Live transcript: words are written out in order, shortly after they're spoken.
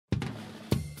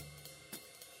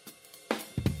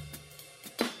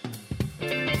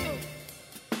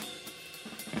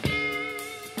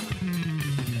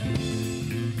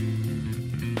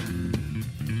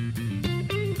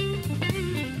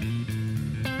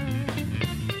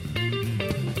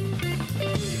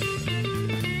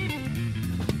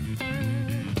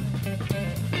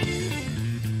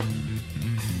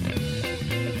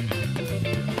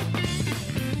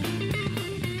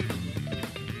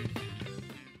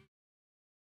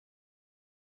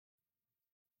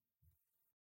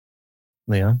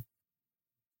Leon,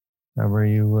 how are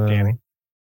you, Danny?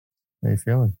 How are you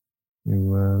feeling?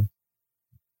 You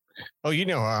Oh, you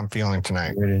know how I'm feeling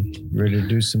tonight. ready to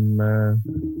do some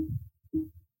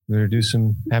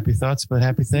happy thoughts about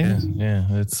happy things? Yeah.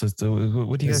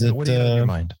 What do you got in your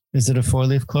mind? Is it a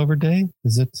 4-leaf clover day?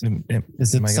 Is it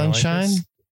sunshine?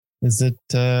 Is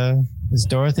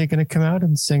Dorothy going to come out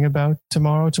and sing about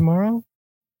tomorrow?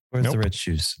 Where's the red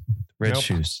shoes? Red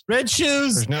shoes. Red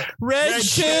shoes. Red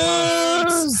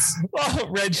shoes. Oh,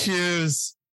 red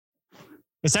shoes.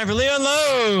 It's time for Leon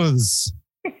Loathes.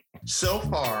 So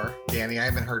far, Danny, I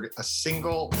haven't heard a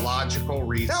single logical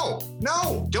reason.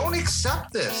 No, don't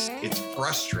accept this. It's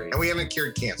frustrating. And we haven't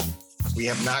cured cancer. We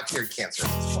have not cured cancer.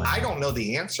 I don't know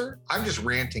the answer. I'm just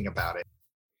ranting about it.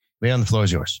 Leon, the floor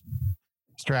is yours.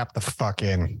 Strap the fuck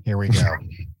in. Here we go.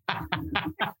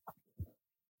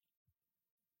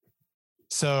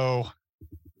 So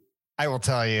I will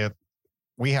tell you,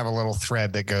 we have a little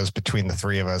thread that goes between the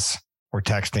three of us. We're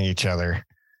texting each other.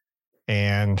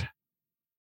 And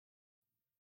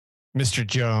Mr.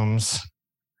 Jones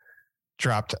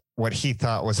dropped what he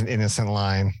thought was an innocent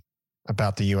line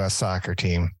about the U.S. soccer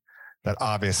team that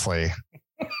obviously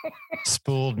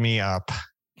spooled me up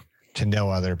to no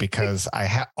other because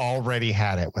I already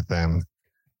had it with them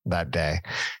that day.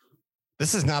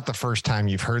 This is not the first time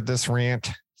you've heard this rant,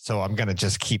 so I'm going to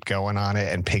just keep going on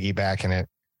it and piggybacking it.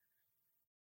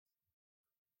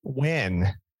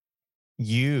 When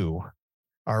you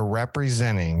are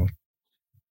representing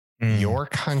your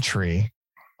country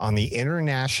on the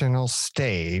international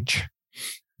stage,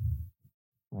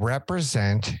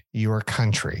 represent your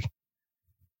country.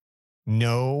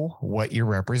 Know what you're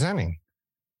representing.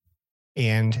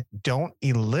 And don't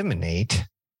eliminate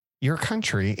your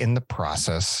country in the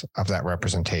process of that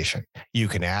representation. You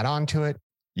can add on to it.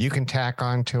 You can tack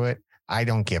on to it. I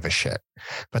don't give a shit.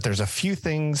 But there's a few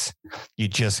things you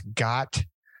just got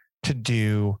to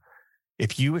do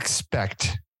if you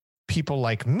expect people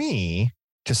like me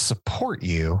to support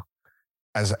you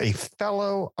as a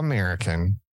fellow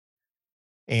American.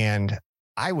 And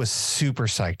I was super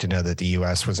psyched to know that the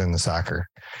U.S. was in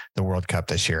the World Cup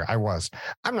this year.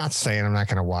 I'm not saying I'm not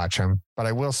going to watch them, but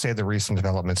I will say the recent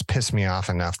developments piss me off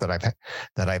enough that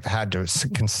I've had to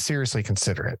seriously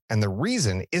consider it. And the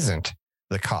reason isn't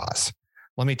the cause.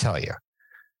 Let me tell you,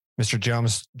 Mr.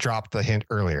 Jones dropped the hint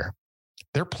earlier.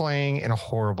 They're playing in a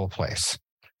horrible place.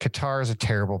 Qatar is a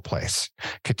terrible place.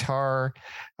 Qatar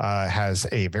has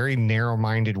a very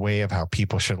narrow-minded way of how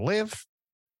people should live.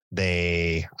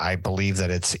 I believe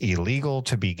that it's illegal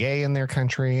to be gay in their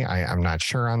country. I'm not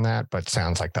sure on that, but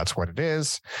sounds like that's what it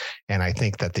is. And I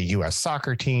think that the U.S.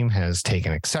 soccer team has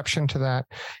taken exception to that.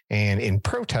 And in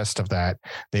protest of that,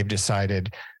 they've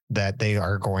decided that they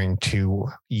are going to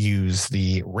use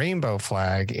the rainbow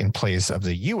flag in place of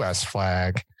the U.S.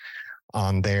 flag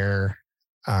on their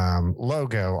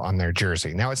logo on their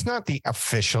jersey. Now, it's not the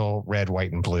official red,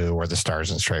 white, and blue or the stars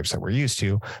and stripes that we're used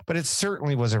to, but it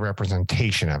certainly was a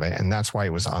representation of it. And that's why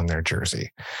it was on their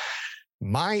jersey.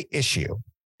 My issue,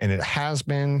 and it has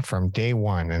been from day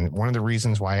one, and one of the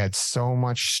reasons why I had so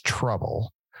much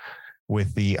trouble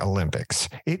with the Olympics,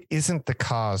 it isn't the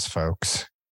cause, folks.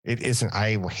 It isn't.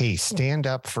 Stand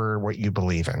up for what you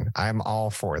believe in. I'm all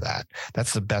for that.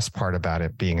 That's the best part about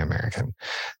it being American.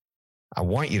 I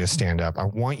want you to stand up. I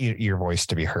want your voice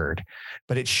to be heard,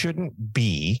 but it shouldn't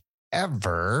be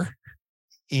ever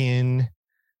in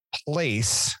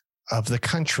place of the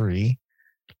country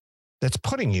that's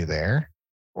putting you there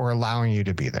or allowing you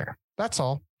to be there. That's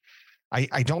all.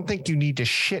 I don't think you need to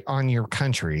shit on your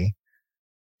country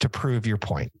to prove your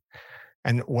point.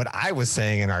 And what I was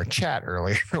saying in our chat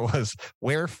earlier was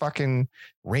wear fucking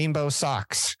rainbow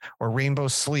socks or rainbow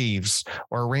sleeves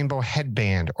or a rainbow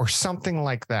headband or something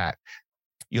like that.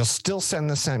 You'll still send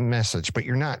the same message, but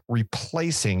you're not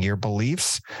replacing your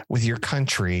beliefs with your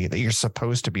country that you're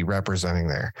supposed to be representing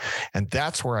there. And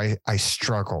that's where I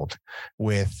struggled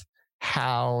with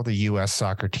how the U.S.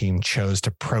 soccer team chose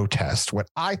to protest what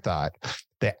I thought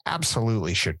they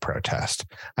absolutely should protest.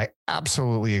 I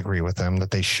absolutely agree with them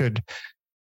that they should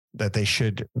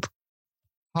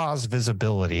cause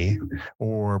visibility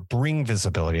or bring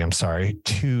visibility,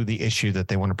 to the issue that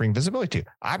they want to bring visibility to.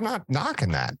 I'm not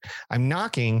knocking that. I'm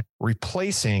knocking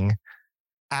replacing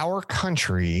our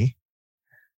country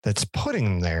that's putting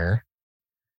them there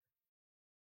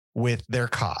with their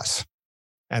cause.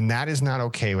 And that is not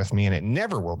okay with me, and it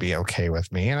never will be okay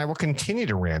with me. And I will continue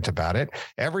to rant about it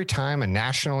every time a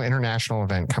national, international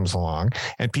event comes along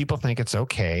and people think it's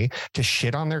okay to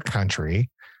shit on their country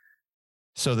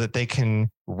so that they can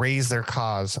raise their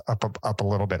cause up a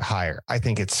little bit higher. I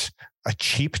think it's a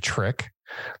cheap trick.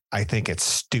 I think it's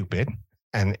stupid.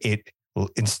 And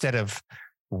instead of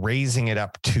raising it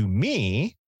up to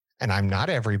me, and I'm not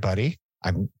everybody,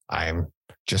 I'm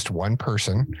just one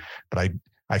person, but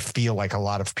I feel like a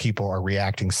lot of people are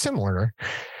reacting similar.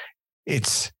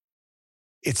 It's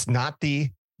not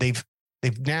they've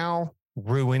now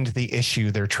ruined the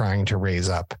issue they're trying to raise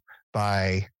up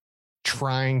by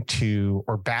trying to,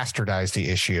 or bastardize the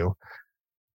issue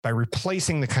by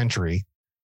replacing the country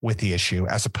with the issue,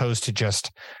 as opposed to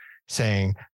just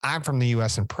saying, I'm from the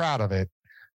US and proud of it.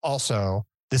 Also,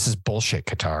 this is bullshit,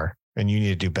 Qatar, and you need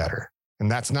to do better. And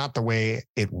that's not the way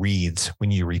it reads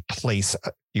when you replace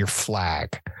your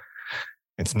flag.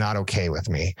 It's not okay with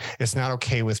me. It's not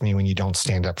okay with me when you don't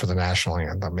stand up for the national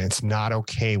anthem. It's not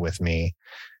okay with me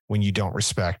when you don't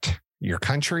respect your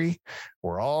country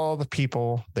or all the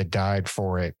people that died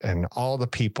for it and all the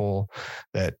people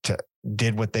that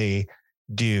did what they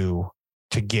do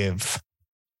to give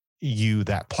you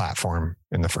that platform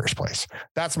in the first place.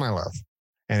 That's my love.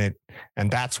 And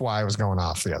that's why I was going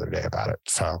off the other day about it.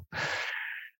 So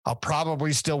I'll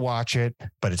probably still watch it,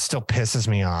 but it still pisses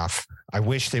me off. I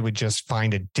wish they would just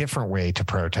find a different way to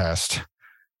protest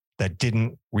that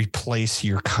didn't replace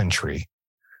your country.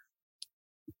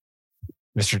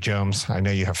 Mr. Jones, I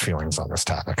know you have feelings on this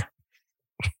topic.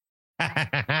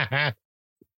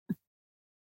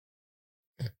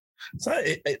 So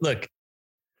look,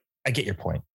 I get your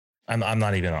point. I'm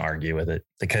not even going to argue with it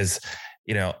because,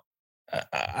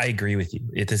 I agree with you.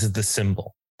 This is the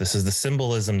symbol. This is the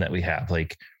symbolism that we have.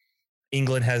 Like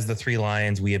England has the 3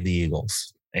 lions, we have the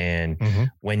eagles. And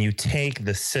when you take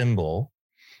the symbol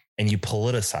and you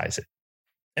politicize it,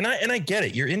 and I get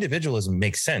it, your individualism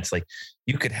makes sense. Like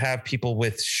you could have people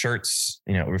with shirts,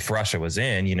 if Russia was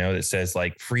in, that says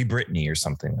like Free Brittany or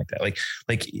something like that. Like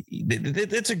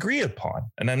it's agreed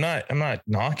upon. And I'm not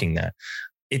knocking that.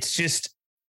 It's just,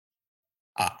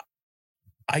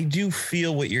 I do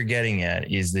feel what you're getting at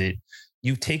is that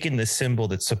you've taken the symbol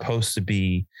that's supposed to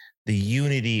be the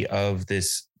unity of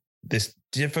this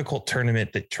difficult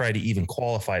tournament that tried to even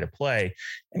qualify to play.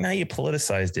 And now you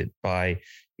politicized it by,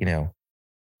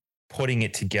 putting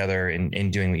it together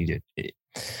and doing what you did. It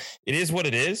is what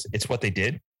it is. It's what they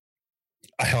did.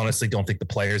 I honestly don't think the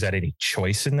players had any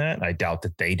choice in that. I doubt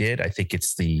that they did. I think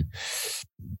it's the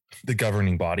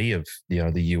governing body of,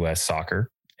 the US soccer.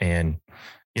 And,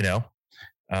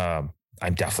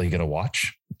 I'm definitely going to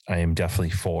watch. I am definitely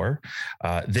for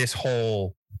this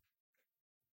whole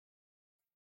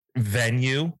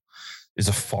venue is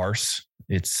a farce.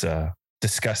 It's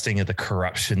disgusting at the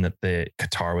corruption that the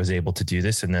Qatar was able to do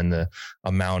this. And then the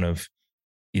amount of,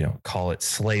 call it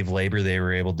slave labor they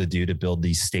were able to do to build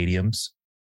these stadiums.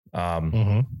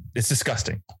 It's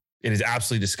disgusting. It is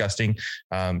absolutely disgusting.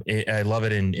 I love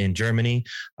it in Germany.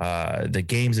 The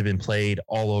games have been played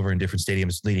all over in different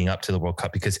stadiums leading up to the World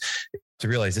Cup because to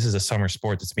realize this is a summer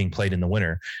sport that's being played in the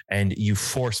winter, and you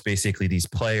force basically these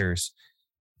players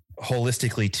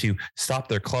holistically to stop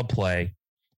their club play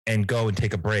and go and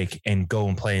take a break and go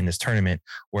and play in this tournament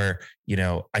where,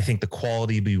 I think the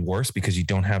quality would be worse because you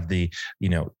don't have the,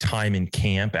 time in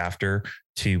camp after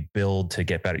to build to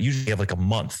get better. Usually you have like a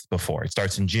month before. It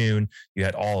starts in June. You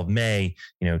had all of May,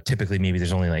 typically maybe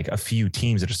there's only like a few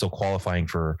teams that are still qualifying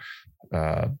for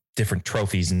different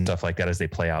trophies and stuff like that as they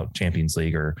play out Champions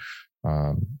League or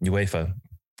UEFA.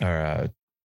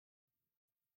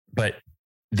 But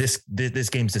this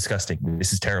game's disgusting.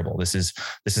 This is terrible. This is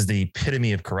the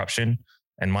epitome of corruption.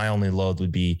 And my only loathe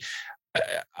would be,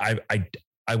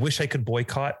 I wish I could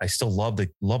boycott. I still love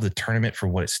the tournament for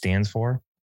what it stands for,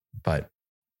 but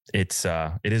it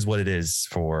is what it is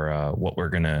for what we're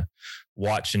gonna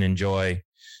watch and enjoy.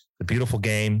 The beautiful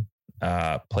game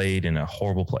played in a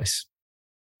horrible place.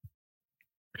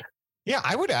 Yeah,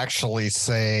 I would actually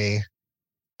say,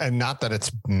 and not that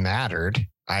it's mattered.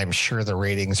 I'm sure the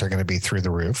ratings are going to be through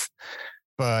the roof,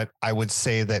 but I would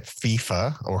say that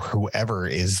FIFA or whoever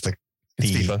is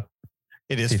it's FIFA.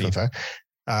 It is FIFA.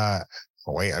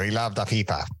 We love the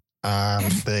FIFA.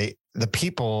 The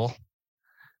people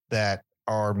that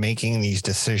are making these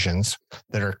decisions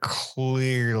that are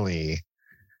clearly,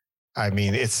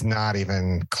 it's not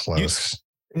even close.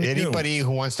 Anybody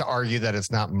who wants to argue that it's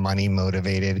not money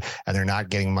motivated and they're not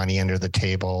getting money under the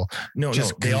table,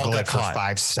 just they all got for caught.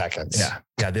 5 seconds.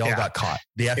 Yeah, they all got caught.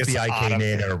 The FBI came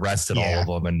in and arrested all of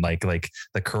them, and like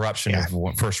the corruption of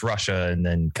first Russia and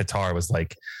then Qatar was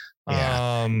like,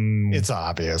 it's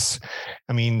obvious.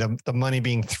 The money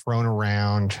being thrown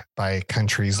around by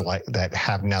countries like that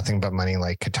have nothing but money,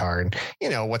 like Qatar,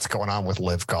 and what's going on with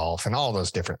Live Golf and all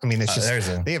those different. It's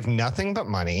just they have nothing but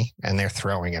money and they're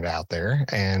throwing it out there,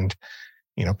 and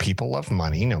people love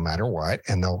money no matter what,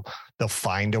 and they'll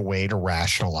find a way to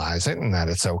rationalize it and that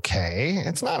it's okay.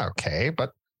 It's not okay,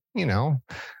 but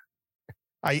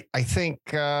I think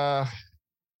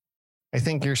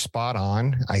you're spot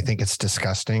on. I think it's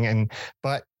disgusting.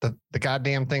 But the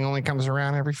goddamn thing only comes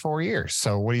around every 4 years.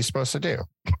 So what are you supposed to do?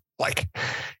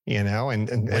 And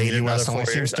the U.S. only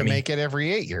seems to make it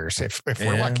every 8 years if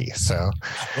we're lucky. So,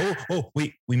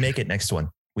 we make it next one.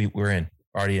 We're in,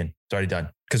 already in, it's already done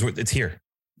because it's here.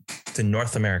 It's in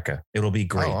North America. It'll be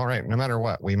great. Oh, all right. No matter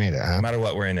what, we made it. Huh? No matter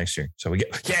what, we're in next year. So we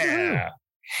get, yeah.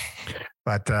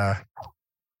 But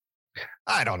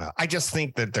I don't know. I just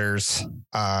think that there's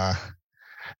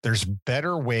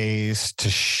better ways to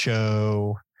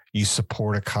show you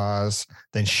support a cause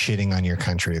than shitting on your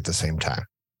country at the same time.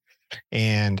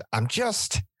 And I'm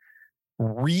just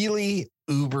really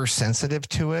uber sensitive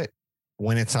to it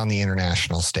when it's on the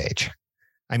international stage.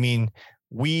 I mean,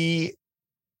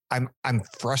 I'm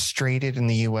frustrated in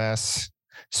the US,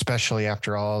 especially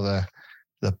after all the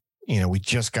we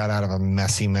just got out of a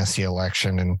messy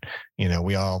election, and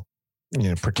we all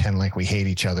pretend like we hate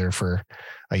each other for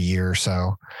a year or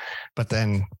so, but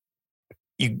then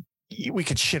we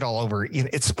could shit all over.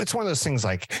 It's one of those things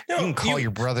like you can call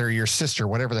your brother, your sister,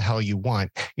 whatever the hell you want,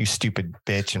 you stupid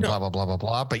bitch, and blah, blah, blah, blah,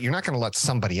 blah. But you're not going to let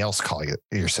somebody else call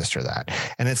your sister that.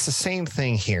 And it's the same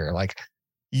thing here. Like,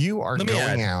 you are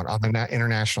going out on the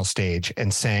international stage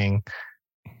and saying,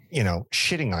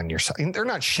 shitting on yourself. And they're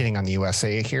not shitting on the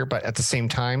USA here, but at the same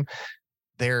time,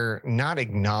 they're not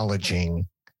acknowledging,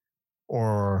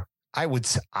 or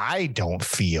I don't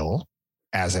feel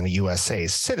as a USA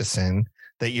citizen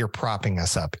that you're propping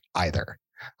us up either.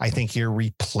 I think you're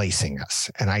replacing us,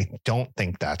 and I don't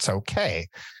think that's okay.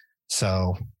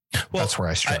 So that's where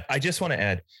I struggle. I just want to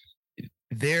add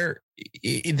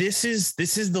this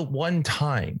is the one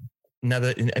time now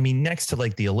that, next to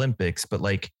like the Olympics, but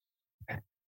like,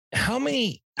 how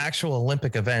many actual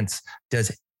Olympic events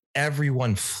does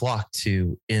everyone flock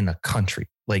to in a country?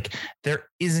 Like, there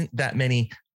isn't that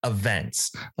many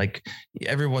events. Like,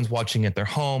 everyone's watching at their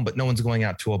home, but no one's going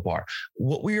out to a bar.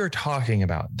 What we are talking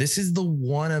about, this is the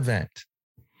one event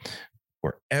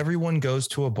where everyone goes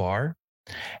to a bar,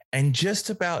 and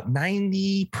just about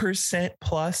 90%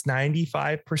 plus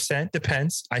 95%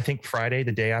 depends. I think Friday,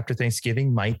 the day after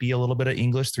Thanksgiving, might be a little bit of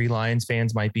English. Three Lions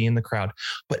fans might be in the crowd,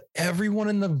 but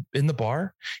everyone in the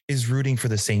bar is rooting for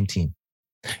the same team.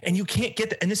 And you can't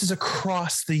get that. And this is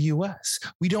across the US.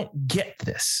 We don't get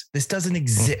this. This doesn't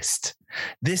exist.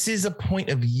 This is a point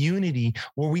of unity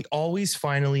where we always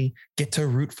finally get to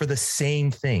root for the same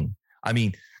thing.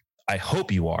 I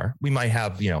hope you are. We might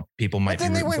have, people might be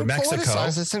rooting for Mexico.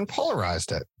 Politicized it and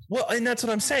polarized it. Well, and that's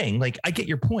what I'm saying. Like, I get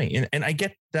your point, and I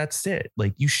get that's it.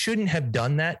 Like, you shouldn't have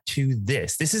done that to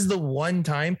this. This is the one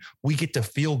time we get to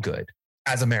feel good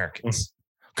as Americans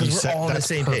because we're all on the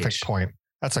same page. Perfect point.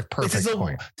 That's a perfect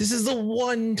point. This is the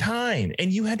one time,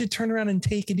 and you had to turn around and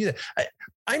take and do that.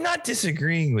 I'm not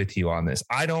disagreeing with you on this.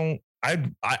 Because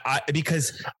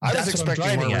I was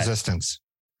expecting more resistance.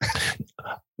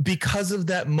 Because of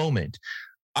that moment,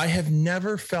 I have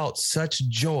never felt such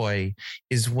joy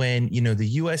is when, the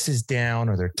US is down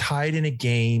or they're tied in a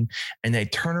game and they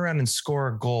turn around and score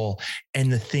a goal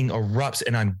and the thing erupts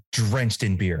and I'm drenched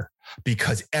in beer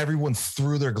because everyone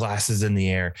threw their glasses in the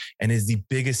air and is the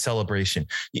biggest celebration.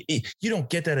 You don't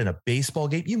get that in a baseball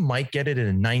game. You might get it in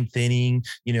a ninth inning,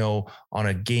 on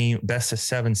a game, best of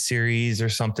 7 series or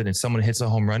something, and someone hits a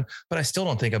home run, but I still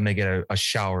don't think I'm going to get a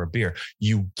shower of beer.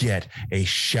 You get a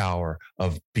shower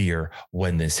of beer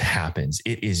when this happens.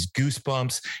 It is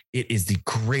goosebumps. It is the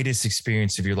greatest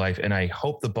experience of your life. And I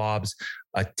hope the Bobs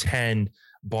attend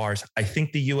bars. I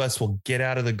think the U.S. will get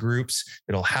out of the groups.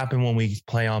 It'll happen when we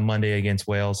play on Monday against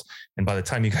Wales. And by the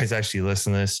time you guys actually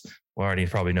listen to this, we already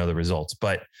probably know the results.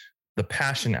 But the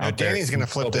passion out there. Danny's going to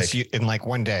flip this in like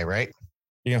one day, right?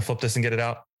 You're going to flip this and get it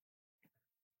out?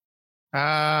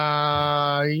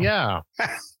 Yeah.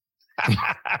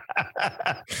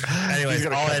 Anyways,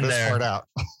 I'll end there. Part out.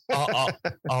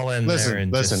 I'll end there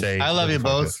and just say, I love you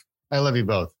both. I love you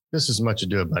both. This is much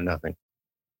ado about nothing.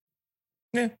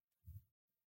 Yeah.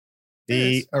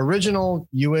 The original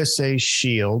USA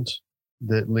shield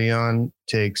that Leon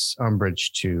takes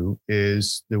umbrage to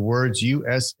is the words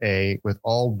USA with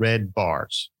all red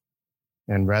bars.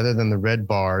 And rather than the red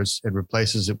bars, it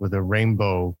replaces it with a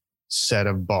rainbow set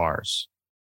of bars.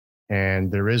 And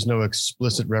there is no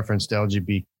explicit reference to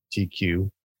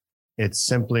LGBTQ. It's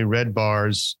simply red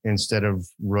bars instead of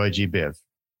Roy G. Biv,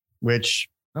 which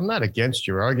I'm not against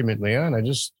your argument, Leon. I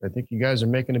think you guys are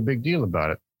making a big deal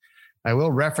about it. I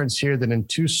will reference here that in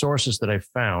 2 sources that I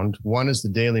found, one is the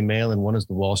Daily Mail and one is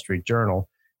the Wall Street Journal,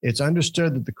 It's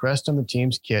understood that the crest on the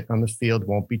team's kit on the field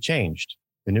won't be changed.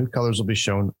 The new colors will be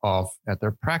shown off at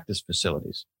their practice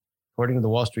facilities. According to the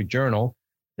Wall Street Journal,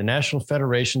 the National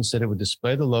Federation said it would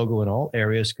display the logo in all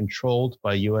areas controlled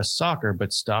by U.S. Soccer,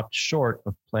 but stopped short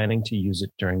of planning to use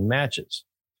it during matches.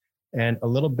 And a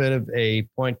little bit of a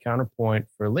counterpoint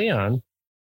for Leon.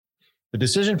 The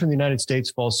decision from the United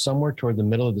States falls somewhere toward the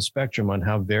middle of the spectrum on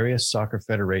how various soccer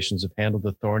federations have handled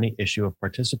the thorny issue of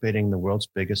participating in the world's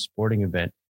biggest sporting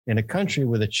event in a country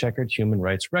with a checkered human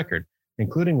rights record,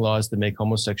 including laws that make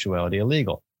homosexuality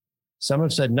illegal. Some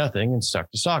have said nothing and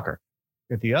stuck to soccer.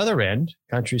 At the other end,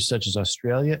 countries such as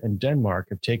Australia and Denmark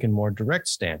have taken more direct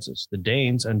stances. The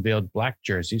Danes unveiled black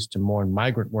jerseys to mourn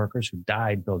migrant workers who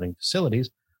died building facilities,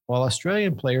 while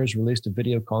Australian players released a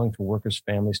video calling for workers'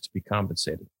 families to be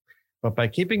compensated. But by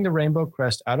keeping the rainbow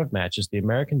crest out of matches, the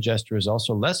American gesture is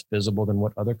also less visible than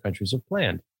what other countries have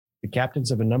planned. The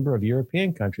captains of a number of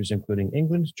European countries, including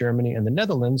England, Germany, and the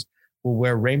Netherlands, will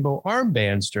wear rainbow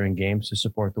armbands during games to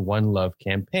support the One Love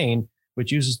campaign,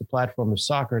 which uses the platform of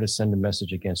soccer to send a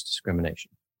message against discrimination.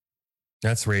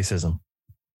 That's racism.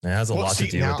 It has a lot to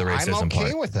do with the racism part. I'm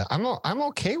okay with that. I'm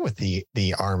okay with the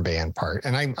armband part,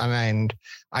 and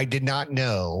I did not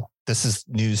know. This is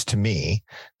news to me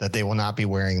that they will not be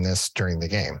wearing this during the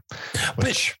game,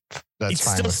 which that's it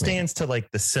fine still with stands to like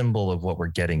the symbol of what we're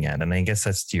getting at. And I guess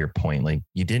that's to your point. Like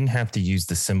you didn't have to use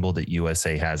the symbol that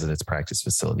USA has at its practice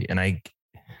facility. And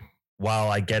while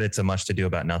I get it's a much to do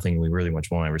about nothing, we really much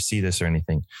won't ever see this or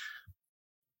anything.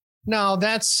 No,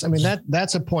 that's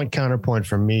a counterpoint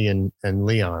for me and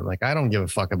Leon. Like, I don't give a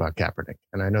fuck about Kaepernick,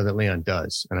 and I know that Leon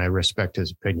does, and I respect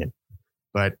his opinion.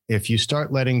 But if you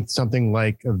start letting something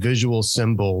like a visual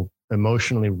symbol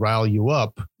emotionally rile you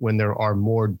up when there are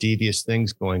more devious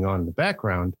things going on in the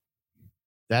background,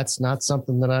 that's not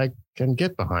something that I can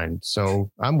get behind.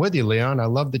 So I'm with you, Leon. I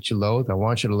love that you loathe. I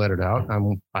want you to let it out.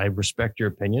 I respect your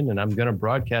opinion, and I'm going to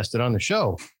broadcast it on the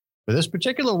show. For this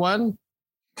particular one,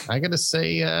 I got to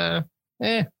say,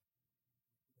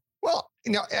 Well,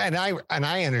 and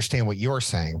I understand what you're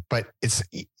saying, but it's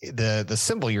the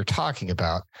symbol you're talking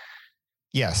about.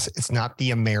 Yes, it's not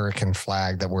the American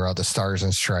flag that we're all the stars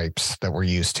and stripes that we're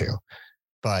used to,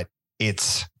 but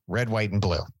it's red, white, and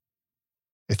blue.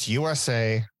 It's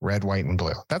USA, red, white, and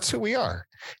blue. That's who we are.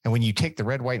 And when you take the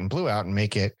red, white, and blue out and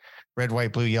make it red,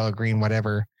 white, blue, yellow, green,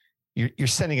 whatever, you're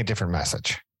sending a different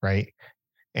message, right?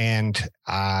 And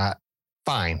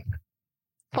fine,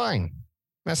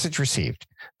 message received.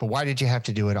 But why did you have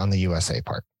to do it on the USA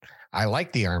part? I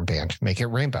like the armband, make it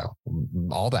rainbow,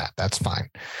 all that. That's fine.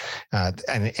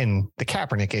 And the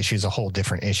Kaepernick issue is a whole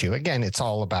different issue. Again, it's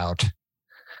all about,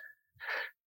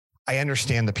 I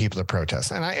understand the people that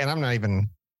protest, and I'm not even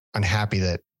unhappy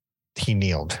that he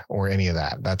kneeled or any of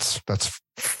that. That's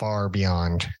far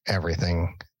beyond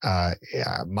everything.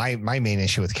 My main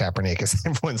issue with Kaepernick is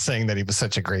everyone saying that he was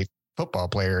such a great football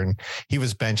player and he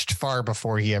was benched far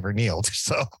before he ever kneeled.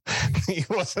 So he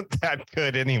wasn't that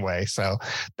good anyway. So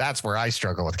that's where I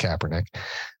struggle with Kaepernick.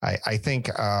 I think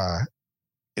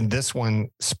in this one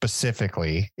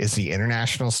specifically is the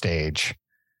international stage.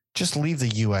 Just leave the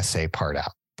USA part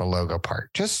out, the logo part.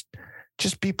 Just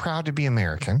be proud to be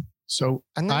American. So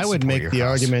I would make the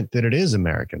argument that it is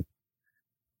American.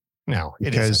 No,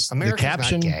 it because the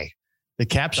caption, the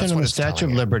caption on the Statue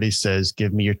of Liberty says,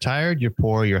 "Give me your tired, your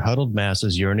poor, your huddled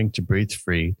masses yearning to breathe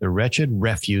free, the wretched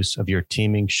refuse of your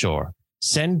teeming shore.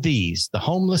 Send these, the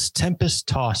homeless tempest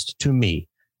tossed, to me.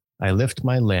 I lift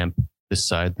my lamp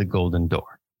beside the golden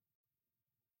door."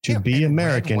 To be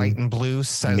American, red, white, and blue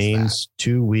says means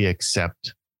to we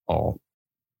accept all.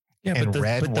 Yeah, and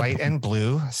red, white, and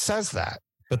blue says that.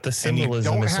 But the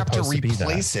symbolism is supposed to be that. You don't have to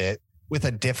replace it with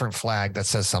a different flag that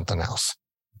says something else.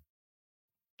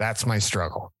 That's my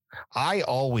struggle. I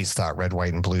always thought red,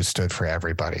 white, and blue stood for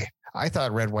everybody. I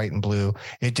thought red, white, and blue,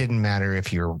 it didn't matter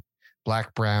if you're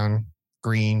black, brown,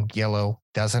 green, yellow,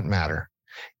 doesn't matter.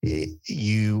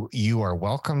 You are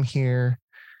welcome here.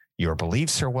 Your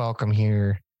beliefs are welcome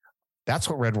here. That's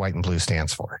what red, white, and blue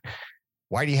stands for.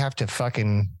 Why do you have to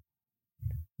fucking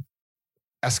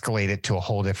escalate it to a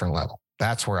whole different level?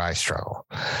 That's where I struggle.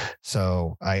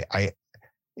 So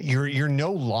you're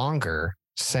no longer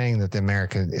saying that the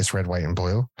America is red, white, and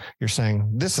blue. You're saying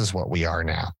this is what we are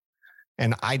now.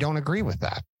 And I don't agree with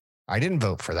that. I didn't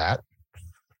vote for that.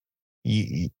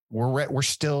 We're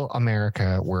still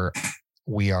America.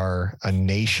 We are a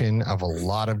nation of a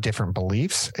lot of different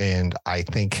beliefs. And I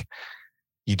think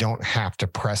you don't have to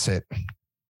press it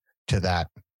to that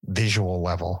visual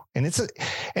level. And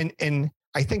and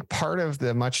I think part of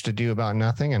the much to do about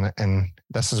nothing, and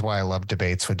this is why I love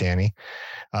debates with Danny,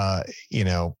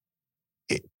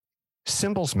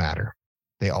 Symbols matter.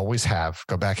 They always have.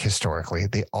 Go back historically.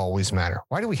 They always matter.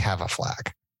 Why do we have a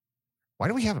flag? Why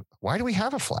do we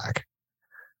have a flag?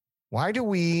 Why do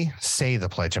we say the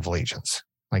Pledge of Allegiance?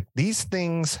 Like, these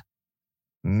things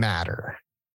matter,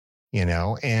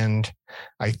 and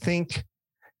I think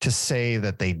to say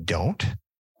that they don't,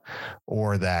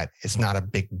 or that it's not a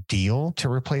big deal to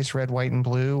replace red, white, and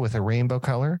blue with a rainbow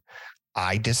color,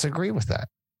 I disagree with that.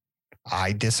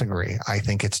 I disagree. I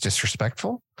think it's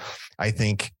disrespectful. I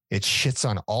think it shits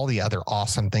on all the other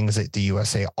awesome things that the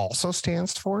USA also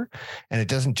stands for, and it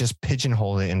doesn't just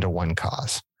pigeonhole it into one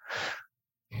cause.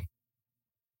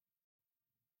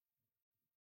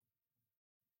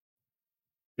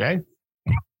 Okay.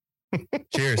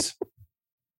 Cheers.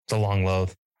 It's a long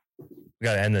load. We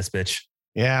got to end this bitch.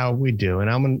 Yeah, we do. And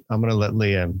I'm gonna let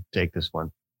Liam take this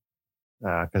one.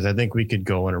 Because I think we could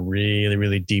go on a really,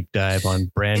 really deep dive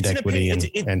on brand equity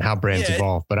and how brands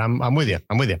evolve. But I'm with you.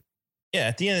 Yeah,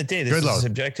 at the end of the day, this is a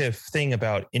subjective thing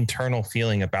about internal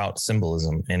feeling about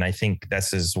symbolism. And I think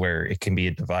this is where it can be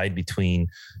a divide between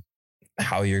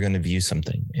how you're going to view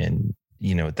something. And,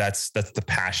 that's the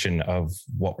passion of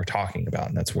what we're talking about.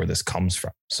 And that's where this comes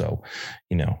from. So,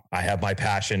 I have my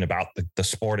passion about the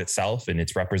sport itself and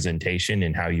its representation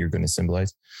and how you're going to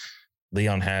symbolize.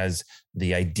 Leon has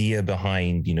the idea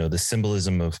behind, the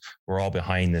symbolism of we're all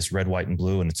behind this red, white, and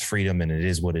blue, and it's freedom, and it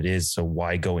is what it is. So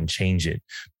why go and change it?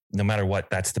 No matter what,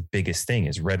 that's the biggest thing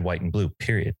is red, white, and blue,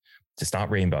 period. It's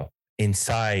not rainbow.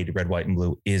 Inside red, white, and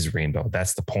blue is rainbow.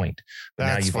 That's the point. But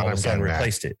now you've all of a sudden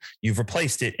replaced it. You've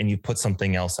replaced it and you put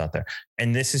something else out there.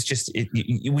 And this is just,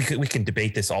 we can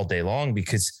debate this all day long,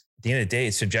 because at the end of the day,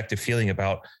 it's subjective feeling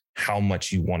about how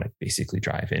much you want to basically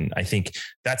drive. And I think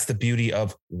that's the beauty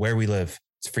of where we live.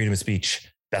 It's freedom of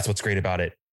speech. That's what's great about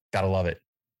it. Gotta love it.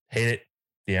 Hate it.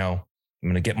 I'm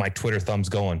going to get my Twitter thumbs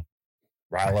going.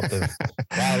 Rile up people.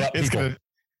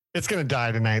 It's going to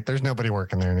die tonight. There's nobody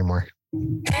working there anymore.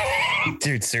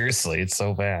 Dude, seriously, it's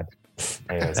so bad.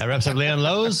 Anyways. That wraps up Leon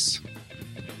Lowe's.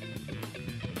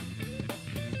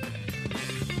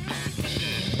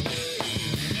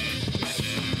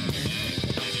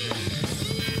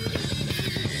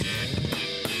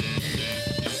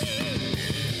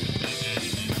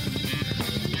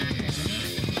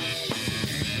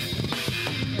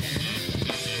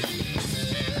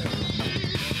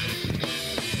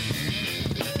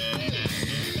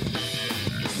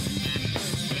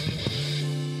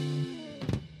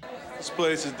 This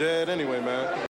place is dead anyway, man.